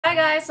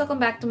Hi guys! Welcome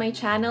back to my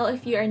channel.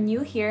 If you are new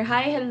here,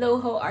 hi,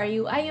 hello, how are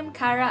you? I am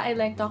Kara. I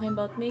like talking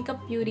about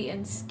makeup, beauty,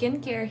 and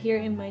skincare here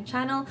in my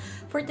channel.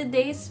 For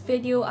today's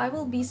video, I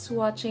will be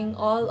swatching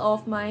all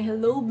of my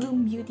Hello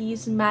Bloom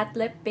Beauty's matte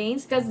lip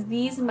paints because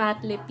these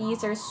matte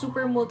lippies are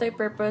super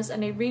multi-purpose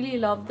and I really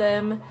love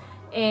them.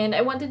 And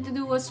I wanted to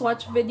do a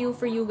swatch video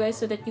for you guys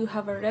so that you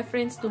have a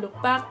reference to look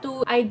back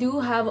to. I do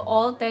have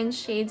all 10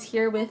 shades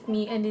here with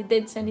me and they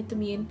did send it to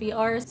me in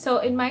PR. So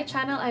in my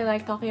channel, I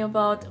like talking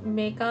about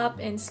makeup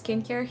and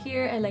skincare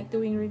here. I like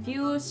doing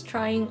reviews,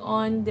 trying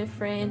on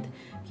different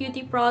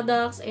beauty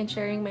products, and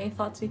sharing my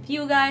thoughts with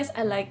you guys.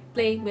 I like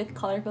playing with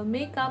colorful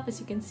makeup. As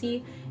you can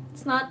see,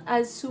 it's not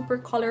as super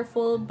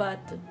colorful, but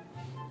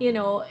you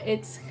know,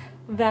 it's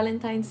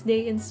Valentine's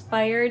Day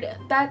inspired.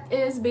 That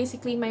is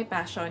basically my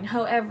passion.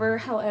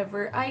 However,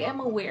 I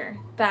am aware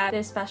that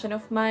this passion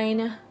of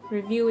mine,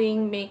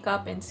 reviewing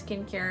makeup and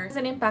skincare, has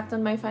an impact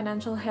on my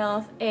financial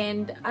health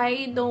and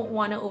I don't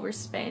want to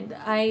overspend.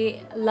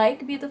 I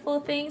like beautiful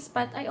things,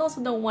 but I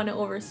also don't want to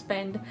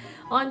overspend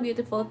on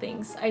beautiful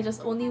things. I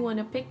just only want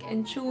to pick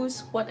and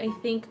choose what I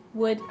think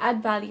would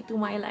add value to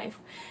my life.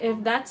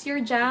 If that's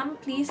your jam,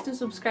 please do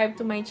subscribe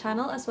to my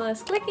channel as well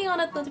as clicking on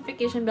that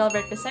notification bell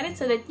right beside it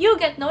so that you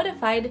get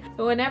notified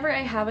whenever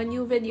I have a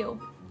new video.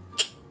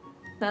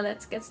 Now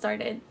let's get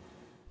started.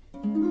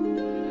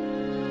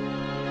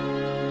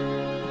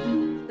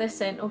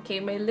 Listen,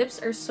 okay, my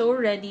lips are so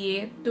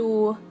ready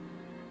to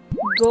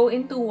go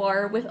into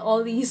war with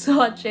all these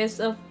swatches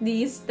of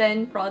these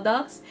 10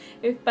 products.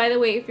 By the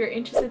way, if you're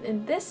interested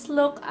in this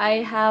look,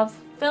 I have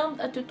filmed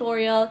a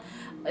tutorial.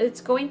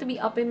 It's going to be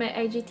up in my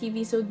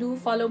IGTV, so do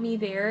follow me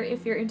there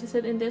if you're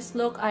interested in this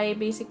look. I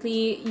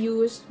basically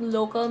use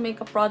local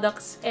makeup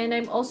products and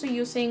I'm also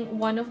using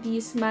one of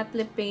these matte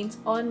lip paints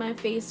on my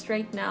face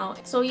right now.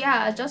 So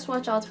yeah, just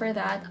watch out for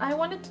that. I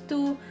wanted to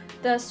do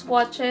the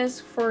swatches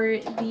for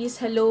these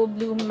Hello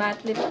Bloom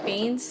matte lip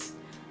paints.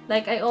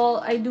 Like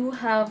I do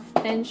have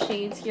 10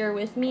 shades here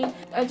with me.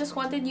 I just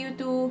wanted you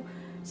to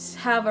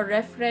have a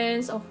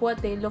reference of what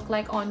they look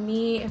like on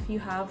me if you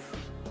have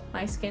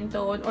my skin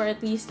tone, or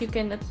at least you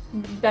can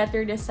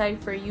better decide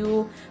for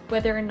you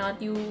whether or not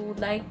you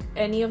like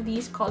any of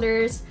these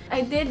colors.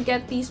 I did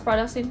get these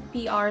products in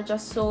PR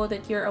just so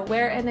that you're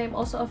aware, and I'm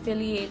also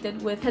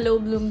affiliated with Hello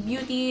Bloom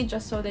Beauty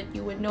just so that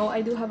you would know. I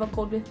do have a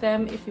code with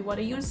them if you want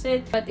to use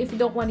it, but if you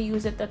don't want to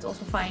use it, that's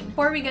also fine.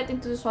 Before we get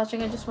into the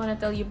swatching, I just want to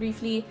tell you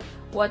briefly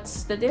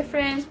what's the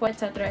difference,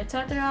 etc,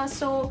 etc.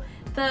 So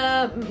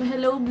the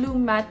Hello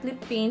Bloom matte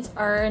lip paints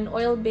are an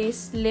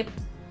oil-based lip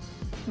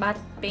matte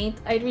paint.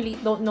 I really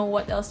don't know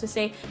what else to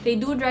say. They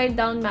do dry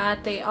down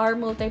matte. They are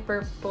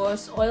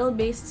multi-purpose.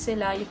 Oil-based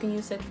sila. You can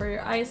use it for your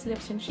eyes,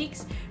 lips, and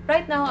cheeks.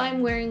 Right now, I'm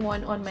wearing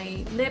one on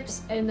my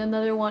lips and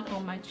another one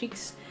on my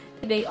cheeks.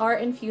 They are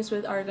infused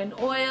with argan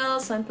oil,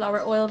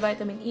 sunflower oil,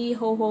 vitamin E,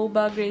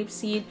 jojoba,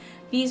 grapeseed,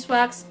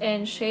 beeswax,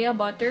 and shea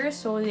butter.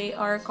 So they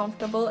are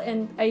comfortable,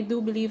 and I do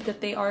believe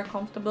that they are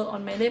comfortable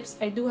on my lips.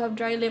 I do have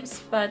dry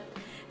lips, but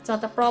it's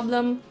not a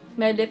problem.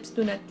 My lips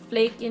do not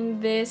flake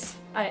in this.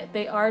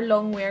 They are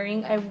long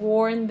wearing. I've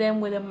worn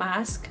them with a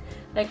mask,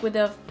 like with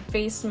a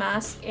face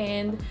mask,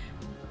 and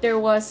there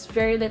was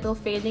very little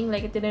fading.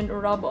 Like it didn't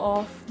rub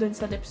off dun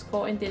sa lips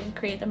ko and didn't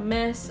create a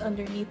mess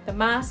underneath the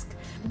mask.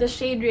 The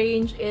shade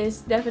range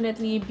is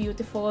definitely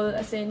beautiful,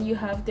 as in you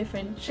have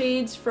different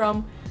shades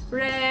from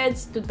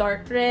reds to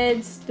dark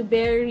reds to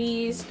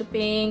berries to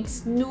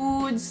pinks,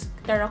 nudes,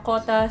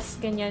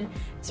 terracottas, ganyan.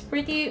 It's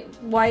pretty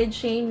wide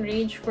shade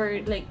range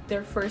for like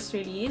their first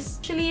release.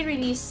 Actually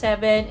released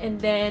 7 and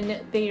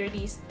then they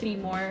released 3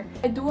 more.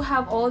 I do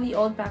have all the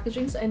old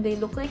packagings and they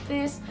look like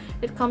this.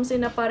 It comes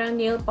in a parang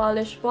nail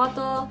polish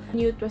bottle.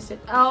 You twist it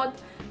out.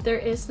 There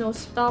is no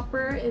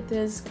stopper. It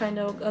is kind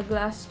of a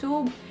glass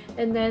tube.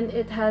 And then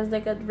it has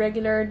like a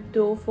regular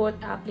doe foot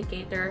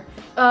applicator.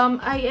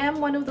 I am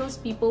one of those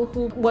people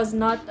who was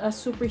not a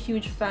super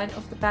huge fan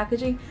of the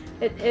packaging.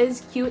 It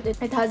is cute.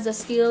 It has a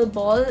steel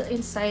ball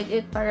inside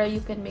it para you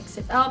can mix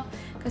it up.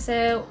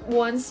 Kasi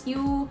once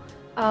you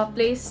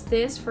place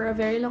this for a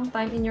very long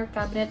time in your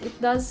cabinet, it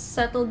does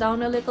settle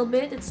down a little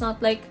bit. It's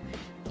not like,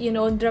 you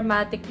know,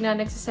 dramatic na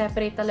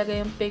nagsiseparate talaga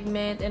yung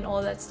pigment and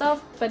all that stuff,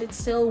 but it's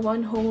still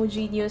one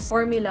homogeneous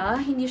formula.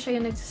 Hindi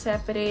siya yung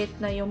nagsiseparate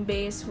na yung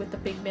base with the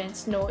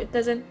pigments. No,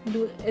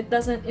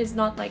 it's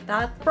not like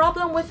that.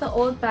 Problem with the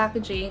old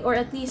packaging, or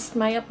at least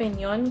my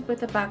opinion with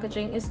the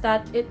packaging, is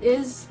that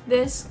this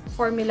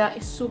formula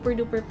is super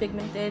duper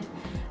pigmented.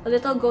 A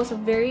little goes a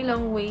very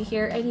long way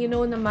here, and you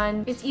know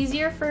naman, it's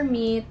easier for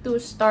me to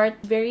start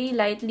very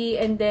lightly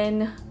and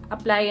then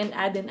apply and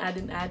add and add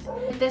and add.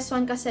 This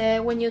one kasi,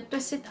 when you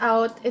twist it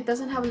out, it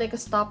doesn't have like a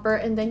stopper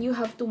and then you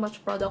have too much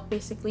product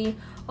basically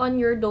on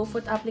your doe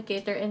foot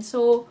applicator. And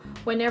so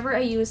whenever I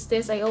use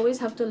this, I always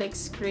have to like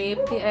scrape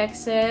the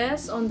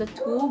excess on the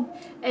tube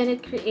and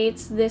it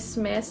creates this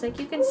mess. Like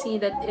you can see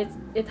that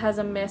it has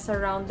a mess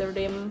around the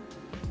rim,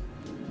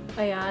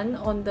 ayan,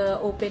 on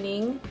the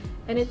opening.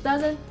 And it's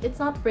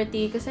not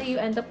pretty kasi you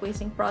end up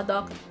wasting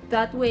product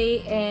that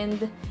way,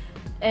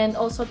 and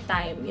also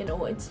time, you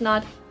know, it's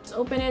not Just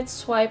open it,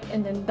 swipe,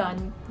 and then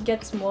done.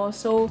 Gets mo.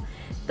 So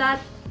that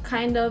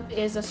kind of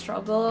is a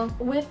struggle.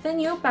 With the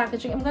new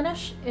packaging, I'm gonna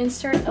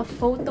insert a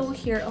photo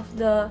here of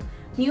the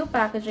new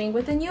packaging.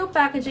 With the new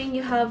packaging,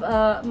 you have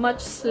a much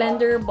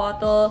slender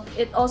bottle.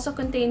 It also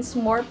contains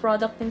more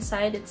product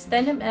inside. It's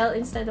 10 ml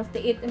instead of the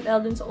 8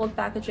 ml dun sa old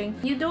packaging.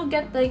 You do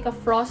get like a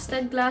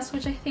frosted glass,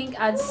 which I think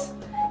adds,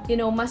 you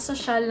know, mas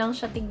social lang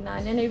siya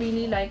tignan, and I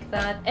really like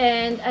that.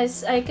 And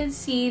as I can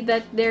see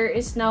that there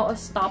is now a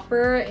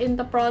stopper in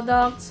the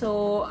product,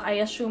 so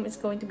I assume it's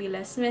going to be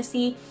less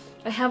messy.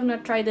 I have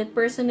not tried it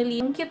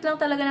personally. Ang cute lang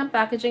talaga ng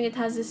packaging. It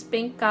has this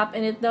pink cap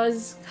and it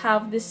does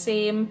have the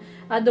same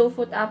doe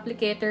foot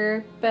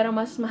applicator, pero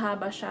mas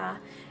mahaba siya.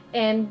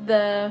 And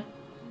the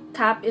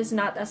cap is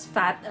not as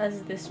fat as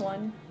this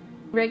one.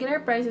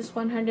 Regular price is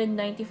 195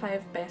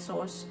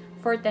 pesos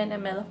for 10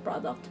 ml of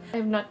product.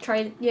 I have not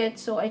tried it yet,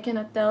 so I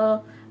cannot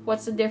tell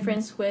what's the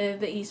difference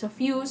with the ease of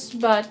use,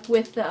 but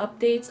with the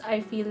updates,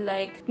 I feel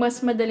like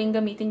mas madaling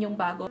gamitin yung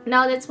bago.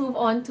 Now let's move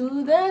on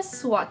to the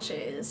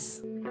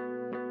swatches.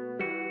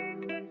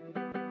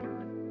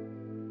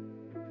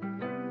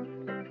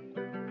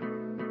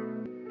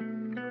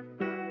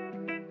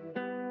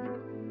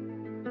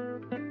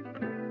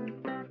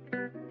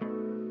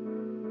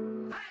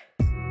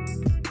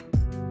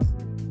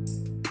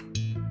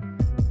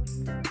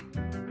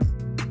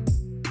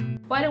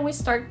 Why don't we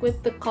start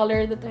with the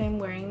color that I'm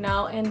wearing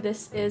now, and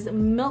this is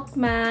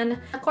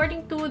Milkman.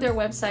 According to their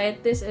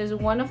website, this is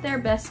one of their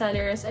best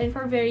sellers, and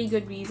for very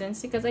good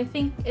reasons, because I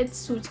think it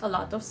suits a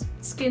lot of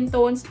skin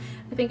tones.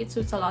 I think it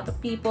suits a lot of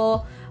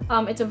people.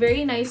 It's a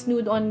very nice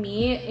nude on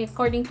me.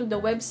 According to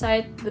the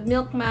website, the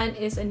Milkman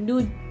is a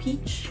nude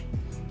peach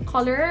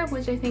color,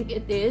 which I think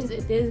it is.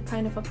 It is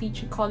kind of a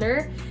peachy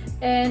color,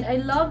 and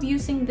I love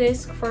using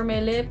this for my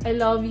lip. I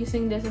love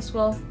using this as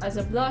well as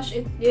a blush.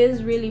 It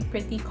is really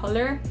pretty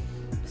color.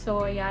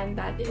 So yeah, and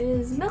that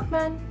is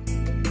Milkman.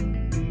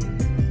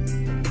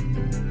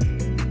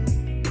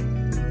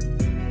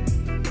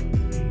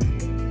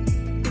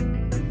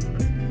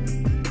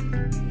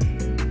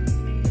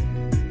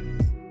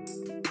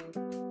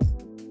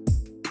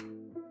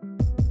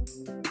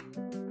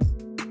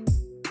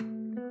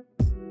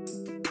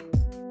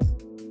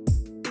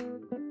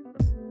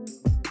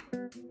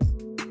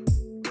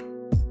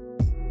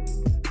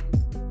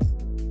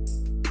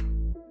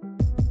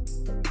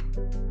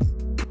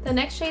 The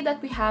next shade that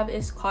we have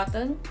is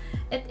Cotton.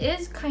 It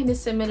is kind of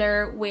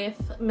similar with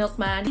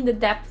Milkman. The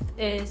depth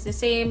is the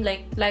same,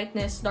 like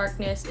lightness,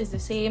 darkness is the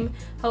same.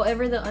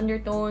 However, the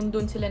undertone,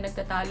 dun sila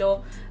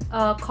nagtatalo.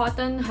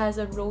 Cotton has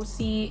a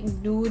rosy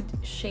nude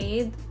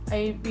shade.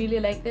 I really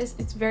like this.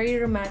 It's very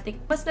romantic.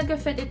 Mas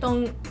nag-fit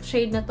itong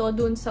shade na to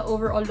dun sa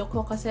overall look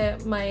ko kasi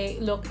my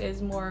look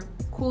is more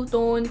cool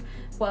tone,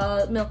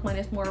 while Milkman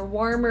is more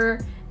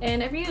warmer.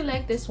 And I really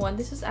like this one.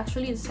 This is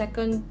actually the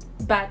second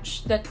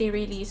batch that they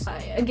released.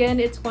 Again,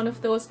 it's one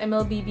of those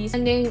MLBBs.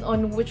 Depending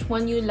on which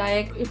one you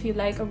like, if you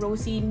like a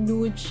rosy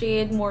nude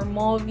shade, more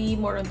mauvey,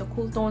 more on the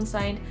cool tone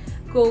side,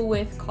 go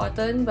with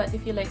Cotton. But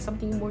if you like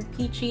something more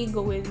peachy,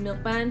 go with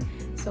Milkman.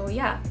 So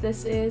yeah,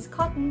 this is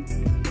Cotton.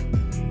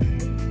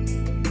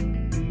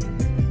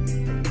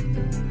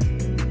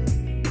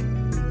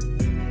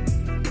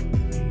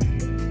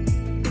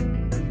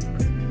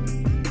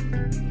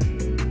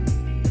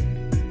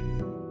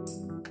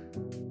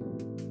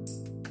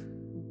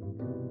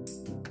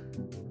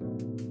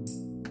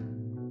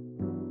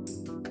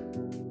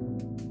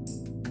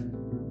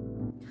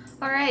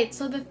 Alright,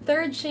 so the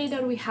third shade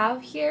that we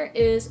have here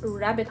is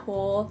Rabbit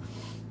Hole.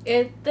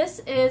 This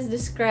is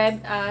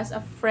described as a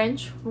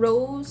French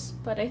rose,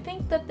 but I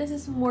think that this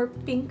is more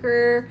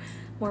pinker,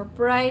 more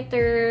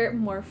brighter,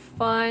 more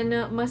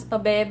fun, mas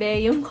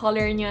pabebe yung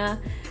color niya.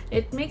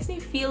 It makes me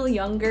feel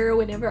younger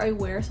whenever I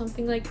wear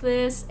something like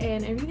this,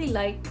 and I really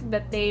like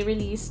that they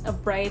released a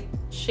bright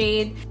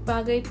shade.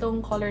 Bagay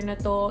tong color na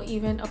to,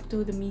 even up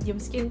to the medium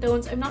skin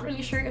tones. I'm not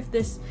really sure if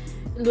this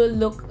will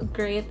look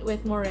great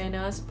with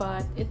morenas,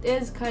 but it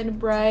is kind of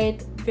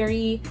bright,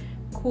 very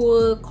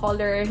cool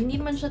color. Hindi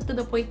naman siya to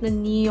the point na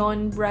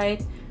neon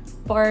bright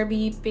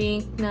Barbie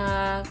pink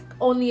na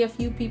only a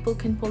few people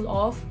can pull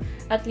off.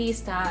 At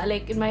least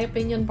like in my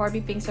opinion,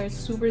 Barbie pinks are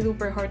super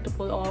duper hard to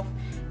pull off,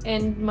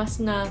 and mas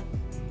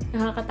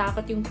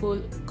nakakatakot yung cool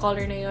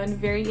color na yon,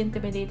 very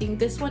intimidating.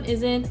 This one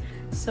isn't.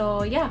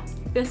 So yeah,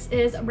 this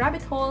is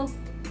Rabbit Hole.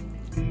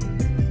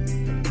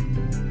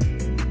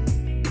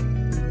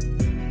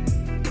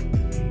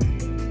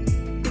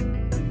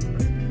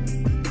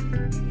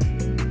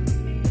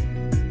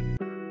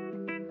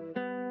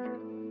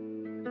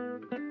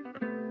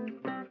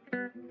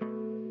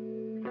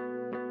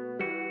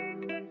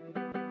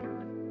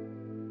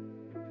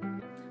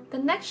 The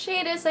next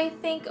shade is, I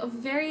think,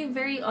 very,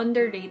 very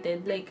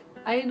underrated. Like,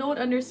 I don't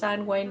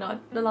understand why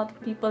not a lot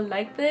of people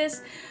like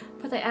this,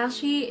 but I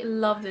actually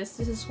love this.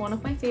 This is one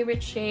of my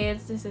favorite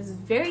shades. This is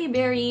Very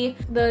Berry.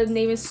 The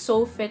name is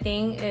so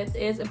fitting. It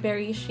is a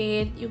berry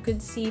shade. You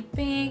could see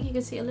pink, you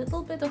can see a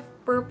little bit of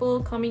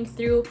purple coming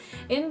through.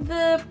 In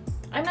the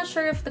I'm not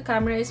sure if the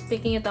camera is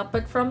picking it up,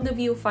 but from the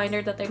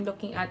viewfinder that I'm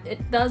looking at,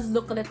 it does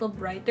look a little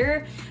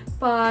brighter.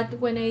 But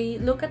when I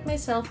look at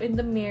myself in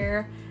the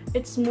mirror,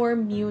 it's more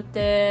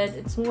muted.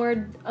 It's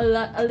more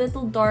a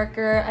little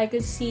darker. I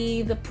could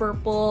see the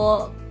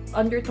purple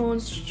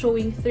undertones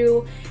showing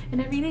through,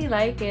 and I really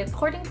like it.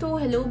 According to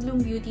Hello Bloom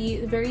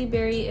Beauty, Very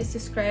Berry is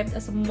described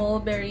as a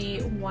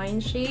mulberry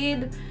wine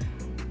shade.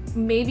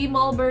 Maybe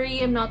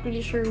mulberry, I'm not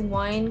really sure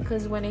wine,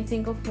 because when I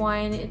think of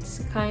wine,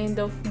 it's kind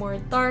of more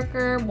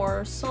darker,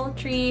 more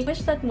sultry.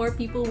 Wish that more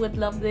people would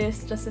love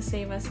this just the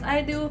same as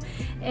I do.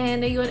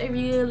 And I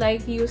really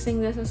like using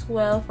this as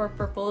well for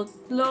purple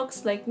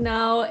looks like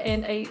now,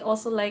 and I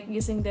also like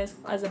using this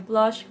as a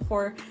blush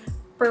for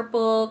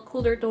purple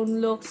cooler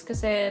tone looks because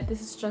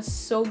this is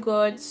just so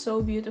good,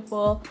 so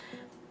beautiful.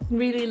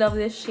 Really love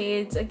these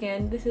shades.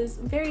 Again, this is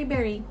Very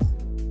Berry.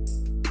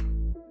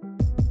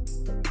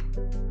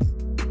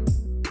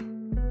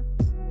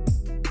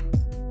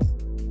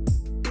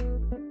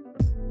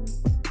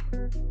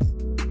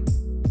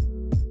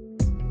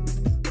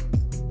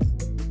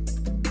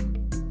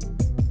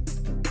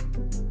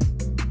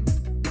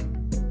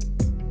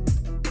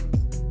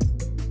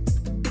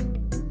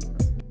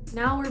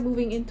 Now we're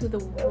moving into the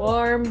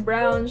warm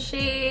brown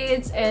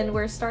shades, and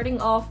we're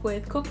starting off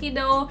with Cookie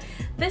Dough.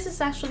 This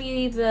is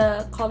actually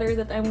the color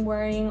that I'm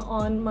wearing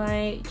on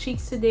my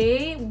cheeks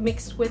today,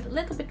 mixed with a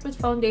little bit with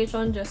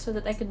foundation just so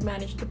that I could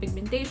manage the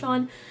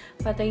pigmentation.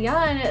 But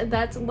ayan,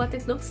 that's what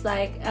it looks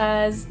like.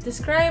 As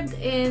described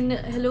in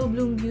Hello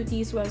Bloom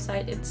Beauty's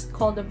website, it's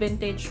called a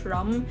vintage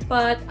rum,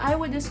 but I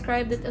would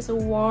describe it as a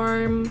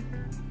warm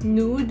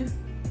nude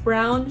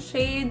brown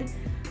shade.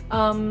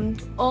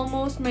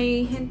 Almost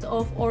may hint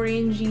of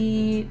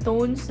orangey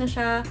tones na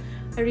siya.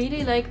 I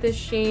really like this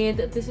shade.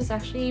 This is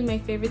actually my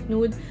favorite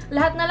nude.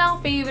 Lahat na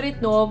lang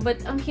favorite, no?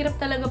 But ang hirap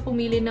talaga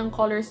pumili ng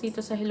colors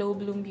dito sa Hello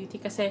Bloom Beauty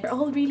kasi they're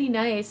all really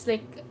nice.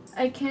 Like,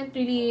 I can't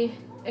really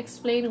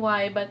explain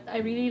why, but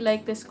I really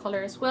like this color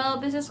as well.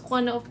 This is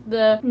one of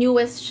the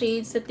newest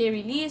shades that they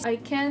released.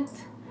 I can't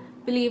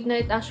believe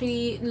that it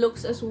actually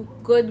looks as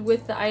good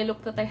with the eye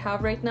look that I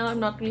have right now. I'm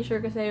not really sure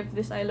because if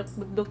this eye look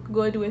would look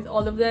good with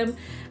all of them,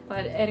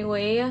 but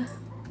anyway,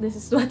 this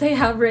is what I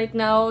have right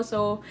now.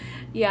 So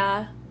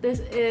yeah, this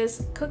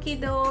is Cookie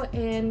Dough,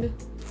 and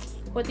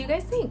what do you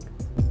guys think?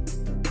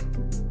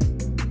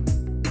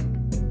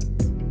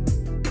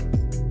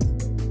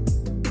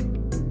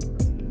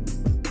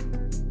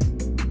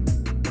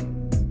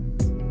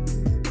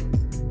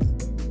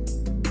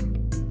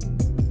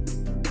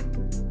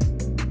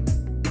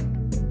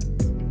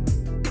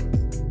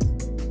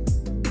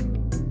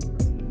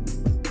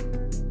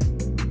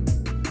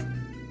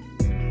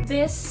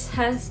 This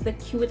has the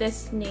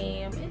cutest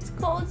name. It's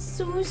called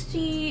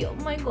Sushi. Oh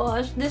my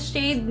gosh. This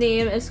shade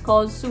name is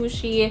called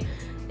Sushi.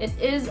 It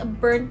is a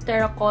burnt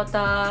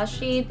terracotta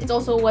shade. It's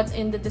also what's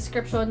in the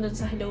description dun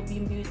sa Hello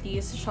Bloom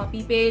Beauty's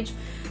Shopee page.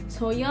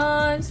 So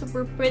yan,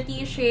 super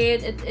pretty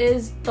shade. It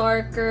is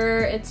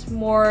darker. It's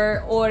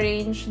more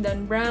orange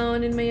than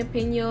brown in my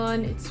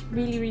opinion. It's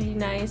really, really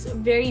nice.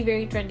 Very,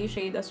 very trendy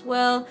shade as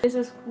well. This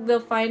is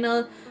the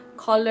final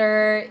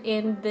color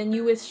in the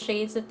newest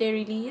shades that they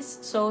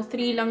released. So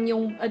 3 lang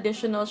yung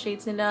additional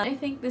shades nila. I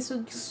think this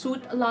would suit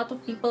a lot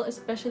of people,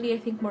 especially I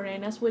think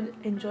morenas would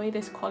enjoy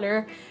this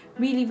color.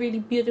 Really,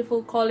 really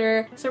beautiful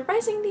color.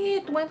 Surprisingly,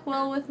 it went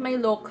well with my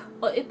look.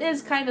 Well, it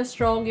is kind of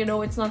strong, you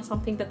know, it's not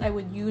something that I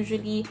would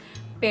usually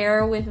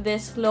pair with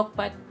this look,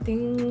 but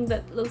ding,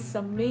 that looks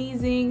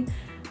amazing.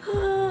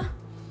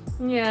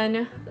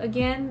 Yan.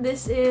 Again,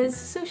 this is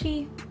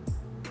Sushi.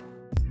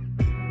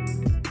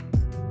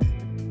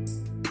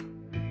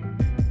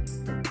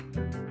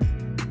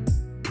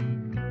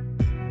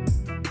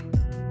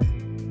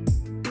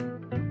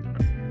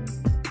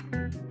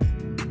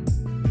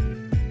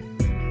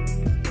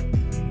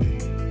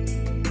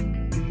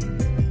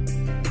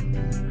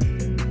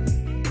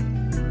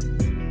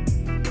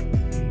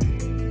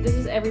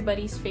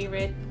 Everybody's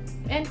favorite,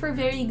 and for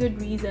very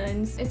good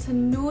reasons. It's a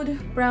nude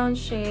brown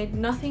shade.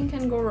 Nothing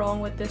can go wrong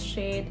with this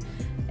shade.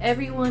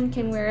 Everyone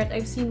can wear it.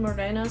 I've seen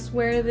morenas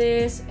wear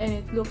this and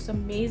it looks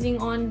amazing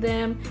on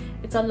them.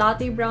 It's a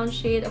latte brown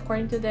shade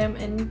according to them,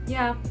 and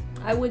yeah,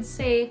 I would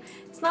say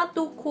it's not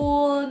too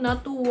cool,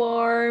 not too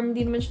warm.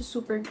 Di naman siya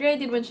super gray,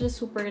 di naman siya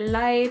super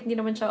light, di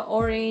naman siya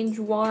orange,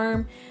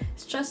 warm.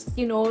 It's just,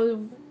 you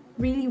know,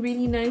 really,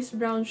 really nice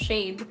brown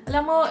shade.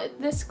 Alam mo,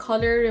 this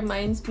color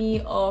reminds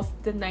me of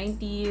the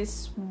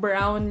 90s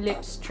brown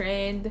lips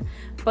trend,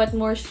 but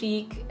more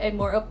chic and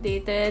more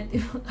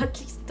updated. At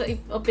least the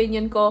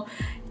opinion ko.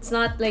 It's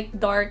not like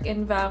dark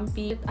and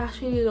vampy. It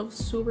actually looks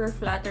super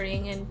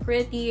flattering and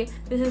pretty.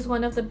 This is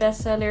one of the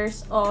best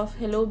sellers of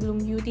Hello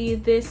Bloom Beauty.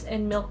 This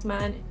and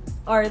Milkman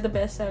are the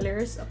best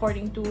sellers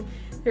according to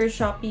their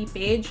Shopee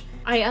page.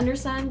 I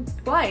understand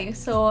why.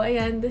 So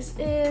ayan, this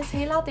is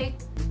Hey Latte.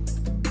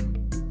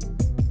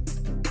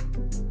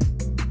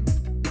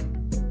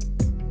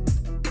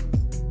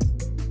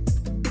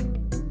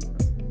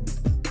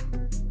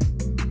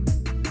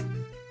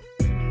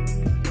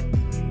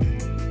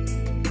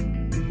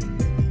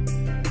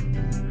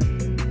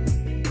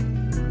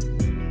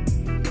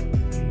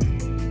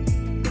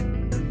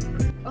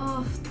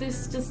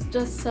 is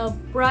just a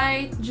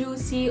bright,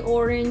 juicy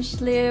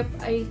orange lip.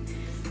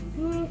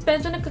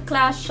 Medyo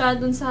nagka-clash siya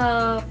dun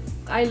sa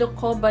eye look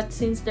ko, but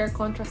since they're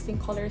contrasting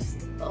colors,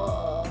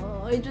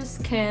 I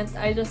just can't.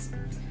 I just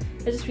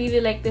really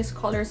like this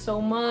color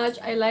so much.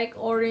 I like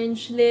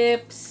orange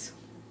lips.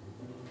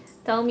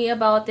 Tell me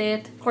about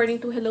it. According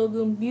to Hello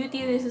Bloom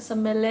Beauty, this is a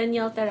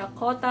millennial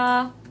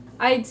terracotta.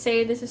 I'd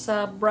say this is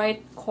a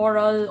bright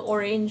coral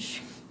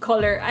orange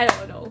color. I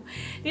don't know.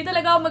 Di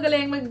talaga ako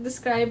magaling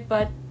mag-describe,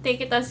 but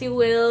take it as you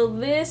will.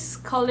 This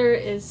color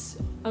is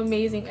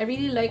amazing. I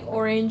really like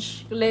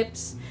orange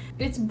lips.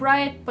 It's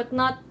bright but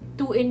not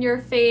too in your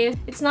face.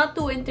 It's not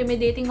too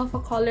intimidating of a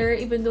color,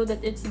 even though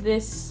that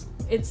it's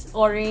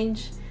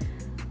orange.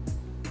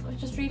 I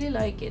just really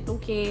like it,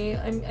 okay?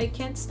 I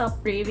can't stop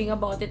raving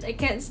about it. I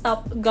can't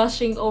stop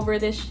gushing over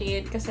this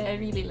shade because I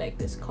really like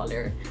this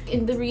color.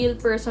 In the real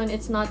person,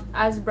 it's not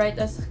as bright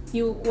as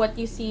what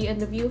you see in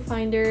the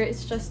viewfinder.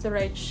 It's just the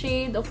right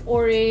shade of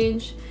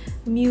orange,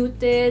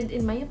 muted.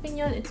 In my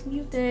opinion, it's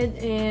muted,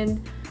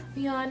 and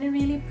yeah, and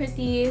really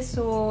pretty.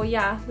 So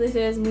yeah, this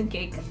is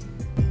Mooncake.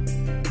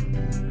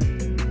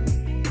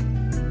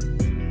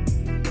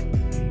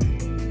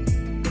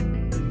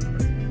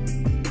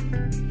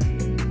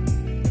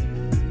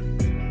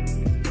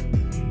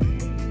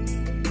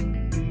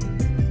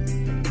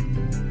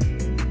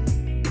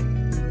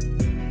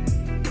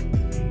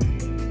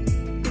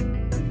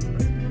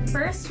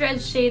 Red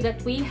shade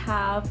that we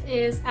have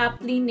is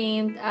aptly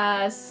named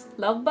as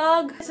Love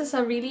Bug. This is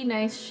a really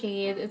nice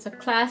shade. It's a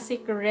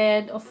classic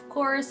red. Of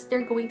course,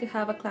 they're going to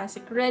have a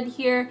classic red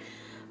here.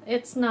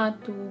 It's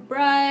not too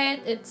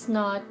bright. It's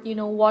not, you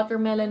know,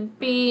 watermelon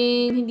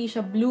pink. Hindi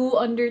siya blue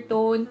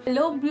undertone.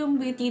 Hello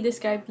Bloom Beauty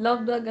described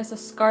Love Bug as a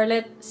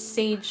scarlet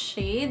sage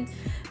shade.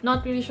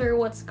 Not really sure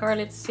what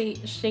scarlet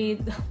sage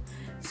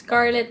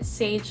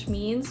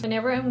means.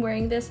 Whenever I'm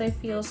wearing this, I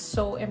feel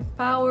so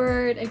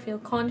empowered. I feel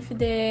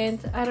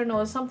confident. I don't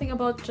know, something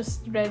about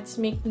just reds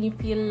make me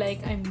feel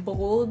like I'm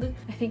bold.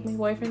 I think my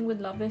boyfriend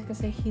would love this because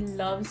he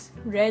loves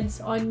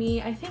reds on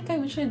me. I think I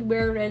should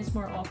wear reds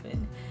more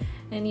often.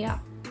 And yeah,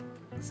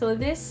 so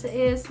this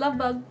is Love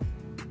Bug.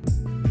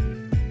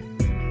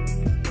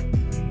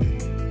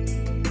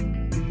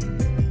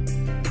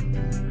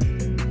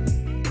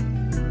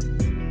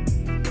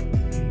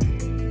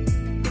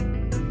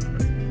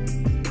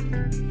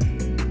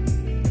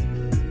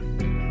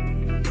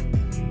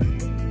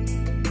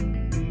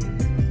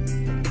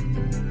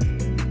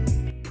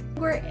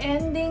 We're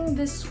ending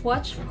the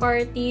swatch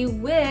party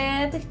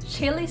with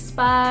Chili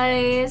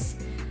Spice.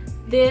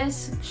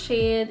 This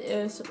shade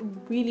is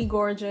really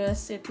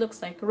gorgeous. It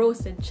looks like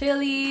roasted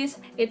chilies.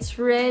 It's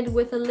red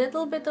with a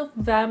little bit of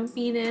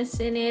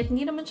vampiness in it.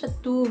 Hindi naman siya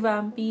too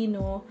vampy,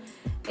 no?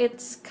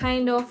 It's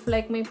kind of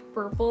like may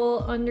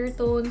purple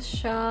undertones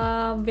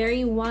siya.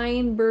 Very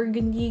wine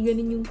burgundy,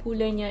 ganun yung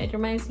kulay niya. It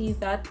reminds me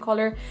of that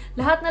color.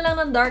 Lahat na lang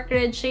ng dark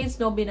red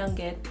shades, no,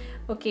 binanggit.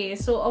 Okay,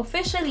 so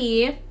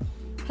officially,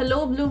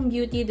 Hello Bloom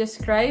Beauty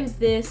described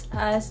this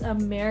as a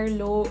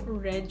Merlot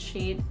red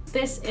shade.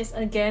 This is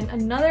again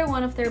another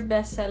one of their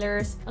best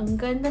sellers. Ang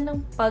ganda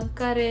ng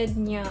pagka-red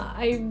niya.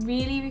 I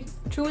really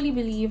truly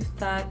believe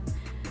that,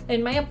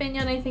 in my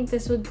opinion, I think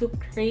this would look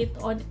great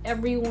on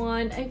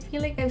everyone. I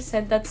feel like I've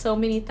said that so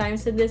many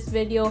times in this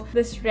video.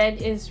 This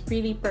red is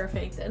really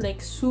perfect.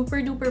 Like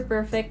super duper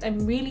perfect.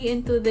 I'm really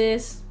into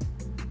this.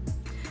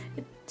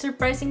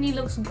 Surprisingly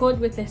looks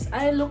good with this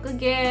eye look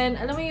again.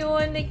 Alam mo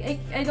yun, like,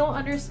 I don't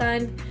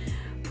understand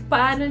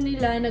paano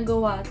nila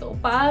nagawa to.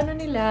 Paano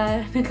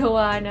nila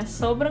nagawa na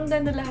sobrang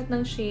ganda lahat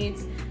ng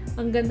shades.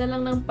 Ang ganda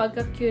lang ng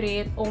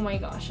pagka-curate. Oh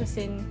my gosh, as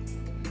in,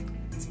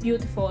 it's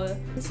beautiful.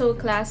 It's so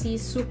classy,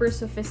 super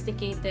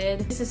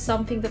sophisticated. This is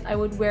something that I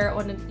would wear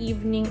on an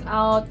evening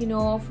out, you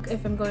know,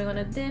 if I'm going on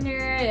a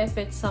dinner,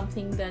 if it's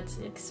something that's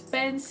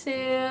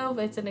expensive,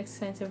 it's an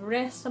expensive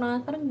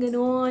restaurant, parang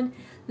ganun.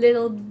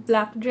 Little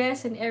black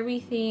dress and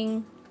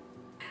everything.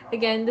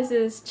 Again, this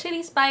is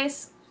Chili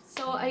Spice.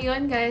 So,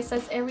 ayun guys,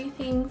 that's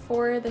everything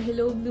for the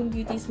Hello Bloom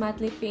Beauty's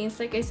matte lip paints.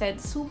 Like I said,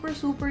 super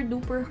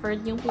duper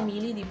hard yung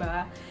pumili,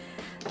 diba?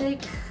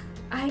 Like,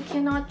 I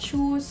cannot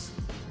choose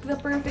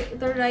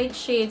the right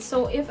shade.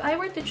 So, if I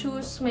were to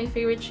choose my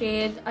favorite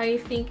shade, I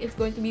think it's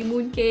going to be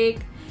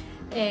Mooncake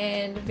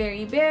and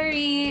Very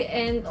Berry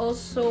and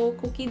also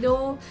Cookie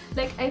Dough.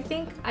 Like, I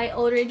think I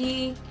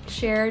already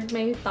shared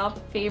my top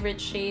favorite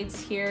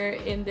shades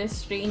here in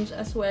this range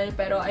as well,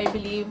 pero I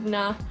believe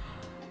na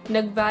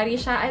nag-vary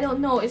siya. I don't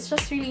know, it's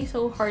just really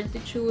so hard to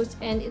choose,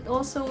 and it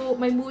also,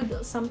 my mood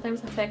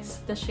sometimes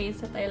affects the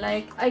shades that I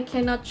like. I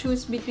cannot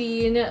choose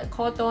between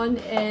Cotton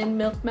and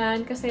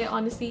Milkman kasi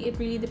honestly, it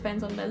really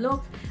depends on the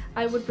look.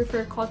 I would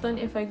prefer Cotton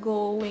if I'm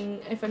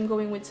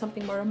going with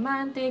something more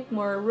romantic,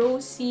 more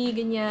rosy,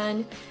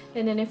 ganyan.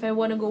 And then if I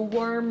want to go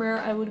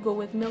warmer, I would go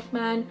with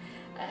Milkman.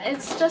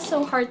 It's just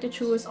so hard to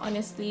choose,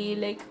 honestly.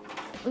 Like,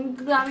 ang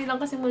dami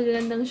lang kasi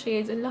magagandang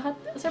shades and lahat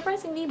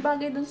surprisingly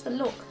bagay dun sa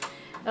look.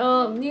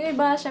 Yung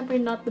iba, syempre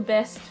not the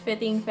best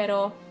fitting,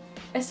 pero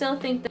I still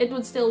think that it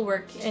would still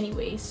work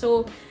anyway.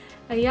 So,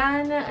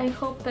 Ayan, I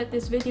hope that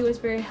this video is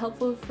very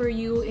helpful for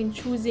you in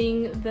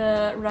choosing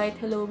the right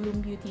Hello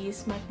Bloom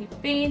Beauty's matte lip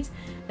paints.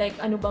 Like,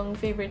 ano bang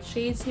favorite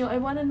shades nyo? I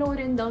wanna know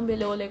rin down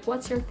below, like,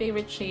 what's your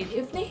favorite shade?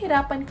 If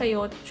nahihirapan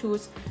kayo to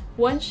choose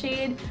one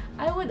shade,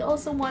 I would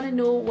also wanna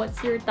know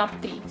what's your top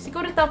 3.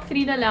 Siguro top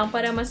 3 na lang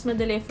para mas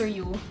madali for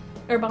you.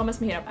 Or baka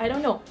mas mahirap. I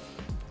don't know.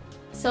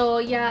 So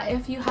yeah,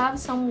 if you have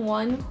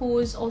someone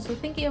who's also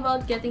thinking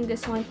about getting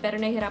this one pero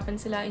nahihirapan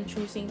sila in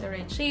choosing the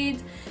right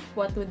shades,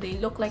 what would they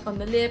look like on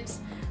the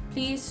lips,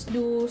 please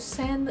do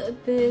send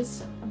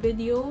this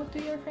video to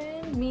your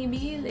friend.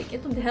 Maybe, like,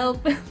 it would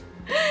help.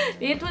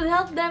 It would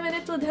help them and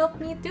it would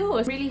help me too.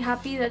 I'm really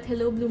happy that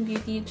Hello Bloom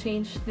Beauty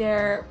changed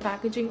their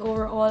packaging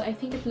overall. I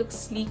think it looks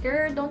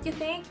sleeker, don't you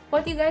think?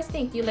 What do you guys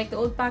think? Do you like the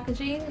old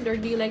packaging or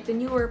do you like the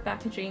newer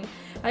packaging?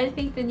 I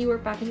think the newer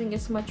packaging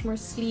is much more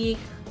sleek.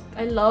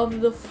 I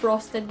love the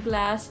frosted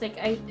glass. Like,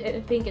 I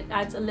think it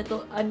adds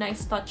a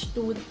nice touch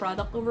to the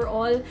product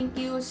overall. Thank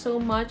you so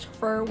much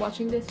for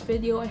watching this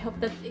video. I hope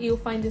that you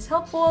find this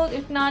helpful,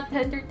 if not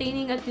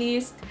entertaining at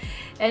least.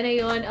 And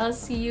ayun, I'll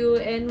see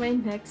you in my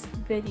next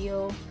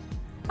video.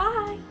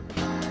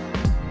 Bye!